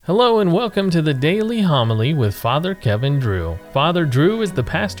Hello and welcome to the Daily Homily with Father Kevin Drew. Father Drew is the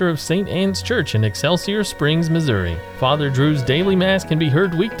pastor of St. Anne's Church in Excelsior Springs, Missouri. Father Drew's daily mass can be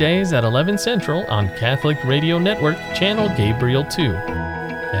heard weekdays at 11 Central on Catholic Radio Network, channel Gabriel 2.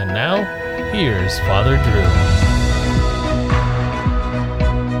 And now, here's Father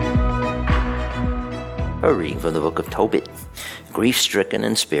Drew. A reading from the book of Tobit. Grief-stricken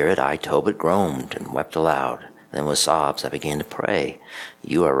in spirit, I, Tobit, groaned and wept aloud. Then with sobs I began to pray.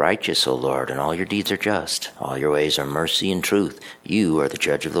 You are righteous, O Lord, and all your deeds are just. All your ways are mercy and truth. You are the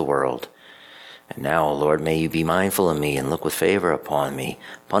judge of the world. And now, O Lord, may you be mindful of me and look with favor upon me.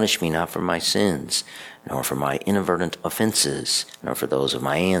 Punish me not for my sins, nor for my inadvertent offenses, nor for those of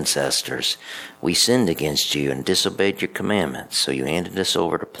my ancestors. We sinned against you and disobeyed your commandments, so you handed us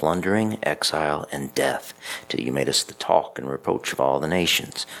over to plundering, exile, and death, till you made us the talk and reproach of all the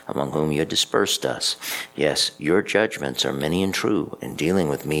nations, among whom you had dispersed us. Yes, your judgments are many and true, in dealing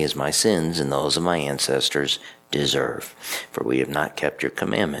with me as my sins and those of my ancestors deserve. For we have not kept your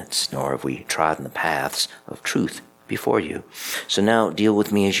commandments, nor have we trodden the paths of truth before you. So now deal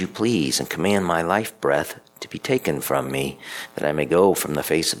with me as you please, and command my life breath to be taken from me, that I may go from the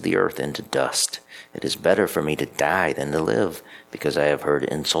face of the earth into dust. It is better for me to die than to live, because I have heard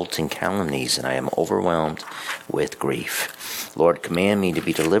insulting calumnies, and I am overwhelmed with grief. Lord, command me to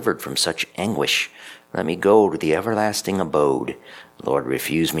be delivered from such anguish. Let me go to the everlasting abode. Lord,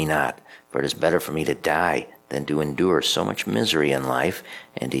 refuse me not, for it is better for me to die than to endure so much misery in life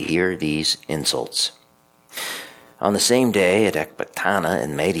and to hear these insults. On the same day at Ecbatana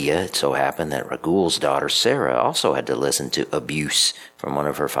in Media, it so happened that Ragul's daughter Sarah also had to listen to abuse from one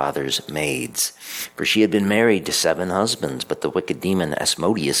of her father's maids. For she had been married to 7 husbands, but the wicked demon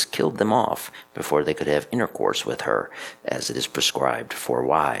Asmodeus killed them off before they could have intercourse with her, as it is prescribed for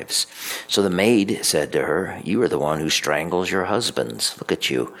wives. So the maid said to her, You are the one who strangles your husbands. Look at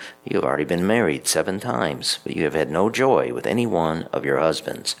you. You have already been married 7 times, but you have had no joy with any one of your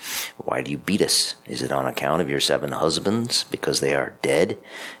husbands. Why do you beat us? Is it on account of your 7 husbands, because they are dead?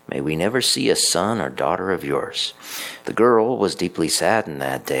 May we never see a son or daughter of yours. The girl was deeply saddened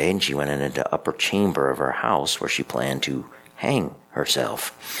that day, and she went into the upper chamber of her house, where she planned to hang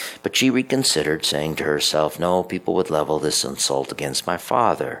herself. But she reconsidered, saying to herself, No, people would level this insult against my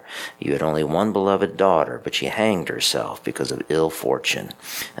father. You had only one beloved daughter, but she hanged herself because of ill fortune.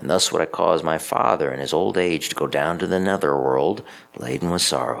 And thus would I cause my father in his old age to go down to the netherworld, laden with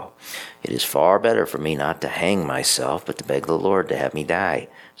sorrow. It is far better for me not to hang myself, but to beg the Lord to have me die,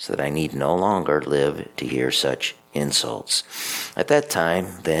 so that I need no longer live to hear such insults. At that time,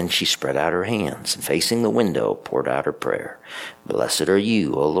 then, she spread out her hands, and facing the window, poured out her prayer. Blessed are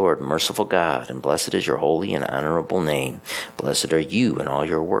you, O Lord, merciful God, and blessed is your holy and honorable name. Blessed are you in all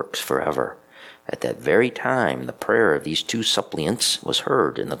your works forever. At that very time, the prayer of these 2 suppliants was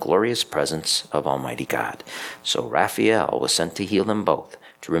heard in the glorious presence of Almighty God. So Raphael was sent to heal them both,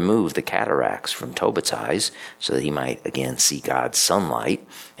 to remove the cataracts from Tobit's eyes, so that he might again see God's sunlight,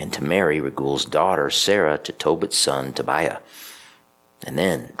 and to marry Ragul's daughter Sarah to Tobit's son Tobiah, and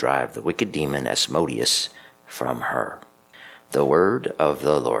then drive the wicked demon Asmodeus from her. The word of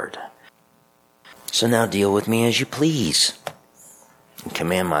the Lord. So now deal with me as you please, and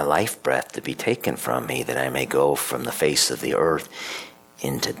command my life breath to be taken from me, that I may go from the face of the earth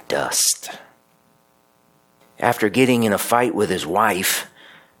into dust. After getting in a fight with his wife,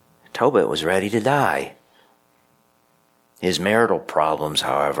 Tobit was ready to die. His marital problems,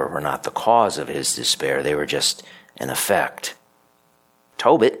 however, were not the cause of his despair. They were just an effect.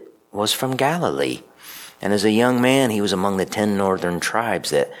 Tobit was from Galilee, and as a young man, he was among the 10 northern tribes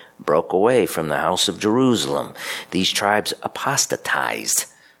that broke away from the house of Jerusalem. These tribes apostatized.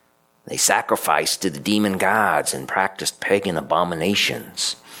 They sacrificed to the demon gods and practiced pagan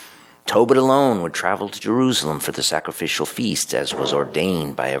abominations. Tobit alone would travel to Jerusalem for the sacrificial feast, as was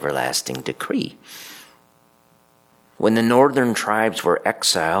ordained by everlasting decree. When the northern tribes were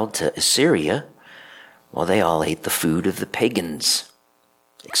exiled to Assyria, they all ate the food of the pagans,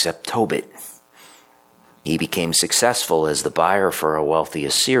 except Tobit. He became successful as the buyer for a wealthy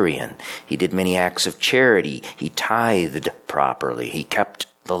Assyrian. He did many acts of charity. He tithed properly. He kept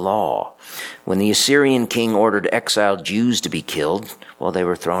the law. When the Assyrian king ordered exiled Jews to be killed, they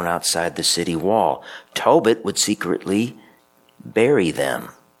were thrown outside the city wall. Tobit would secretly bury them.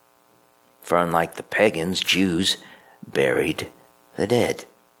 For unlike the pagans, Jews buried the dead.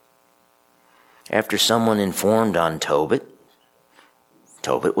 After someone informed on Tobit,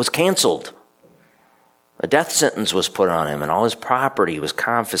 Tobit was canceled. A death sentence was put on him, and all his property was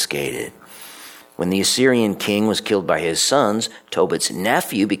confiscated. When the Assyrian king was killed by his sons, Tobit's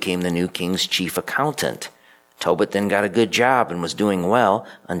nephew became the new king's chief accountant. Tobit then got a good job and was doing well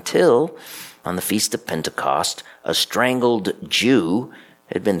until, on the Feast of Pentecost, a strangled Jew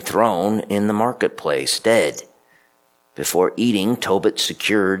had been thrown in the marketplace, dead. Before eating, Tobit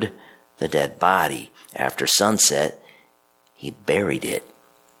secured the dead body. After sunset, he buried it,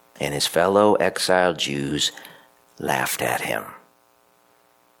 and his fellow exiled Jews laughed at him.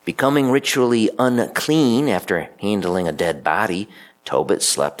 Becoming ritually unclean after handling a dead body, Tobit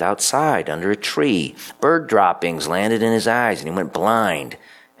slept outside under a tree. Bird droppings landed in his eyes, and he went blind,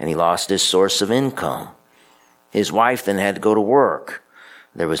 and he lost his source of income. His wife then had to go to work.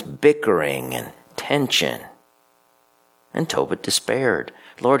 There was bickering and tension. And Tobit despaired.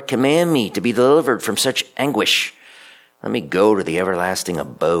 Lord, command me to be delivered from such anguish. Let me go to the everlasting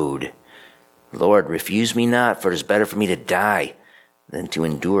abode. Lord, refuse me not, for it is better for me to die than to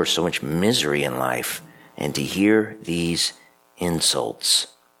endure so much misery in life and to hear these insults.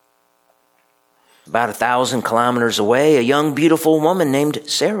 About 1,000 kilometers away, a young, beautiful woman named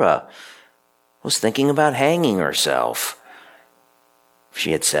Sarah was thinking about hanging herself.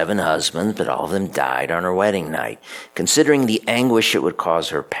 She had 7 husbands, but all of them died on her wedding night. Considering the anguish it would cause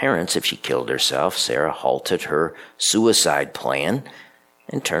her parents if she killed herself, Sarah halted her suicide plan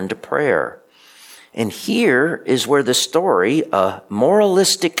and turned to prayer. And here is where the story, a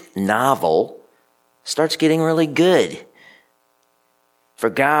moralistic novel, starts getting really good. For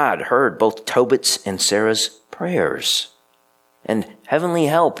God heard both Tobit's and Sarah's prayers, and heavenly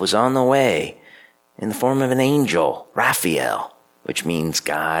help was on the way in the form of an angel, Raphael, which means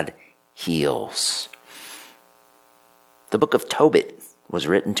God heals. The book of Tobit was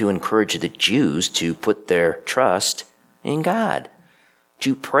written to encourage the Jews to put their trust in God,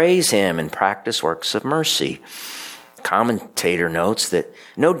 to praise him and practice works of mercy. Commentator notes that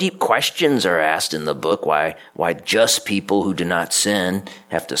no deep questions are asked in the book why just people who do not sin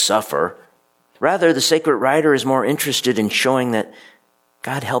have to suffer. Rather, the sacred writer is more interested in showing that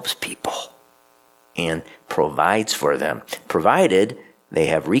God helps people and provides for them, provided they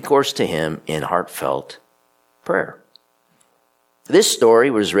have recourse to him in heartfelt prayer. This story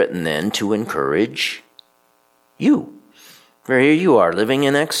was written then to encourage you. For here you are living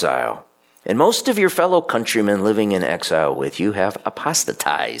in exile, and most of your fellow countrymen living in exile with you have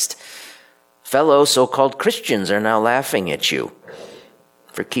apostatized. Fellow so-called Christians are now laughing at you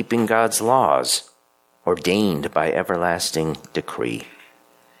for keeping God's laws ordained by everlasting decree.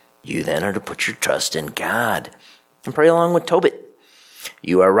 You then are to put your trust in God and pray along with Tobit.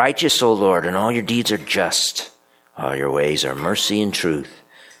 You are righteous, O Lord, and all your deeds are just. All your ways are mercy and truth.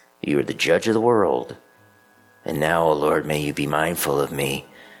 You are the judge of the world. And now, O Lord, may you be mindful of me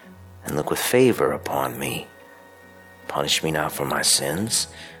and look with favor upon me. Punish me not for my sins,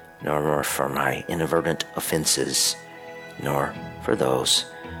 nor for my inadvertent offenses, nor for those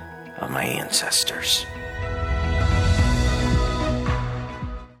of my ancestors.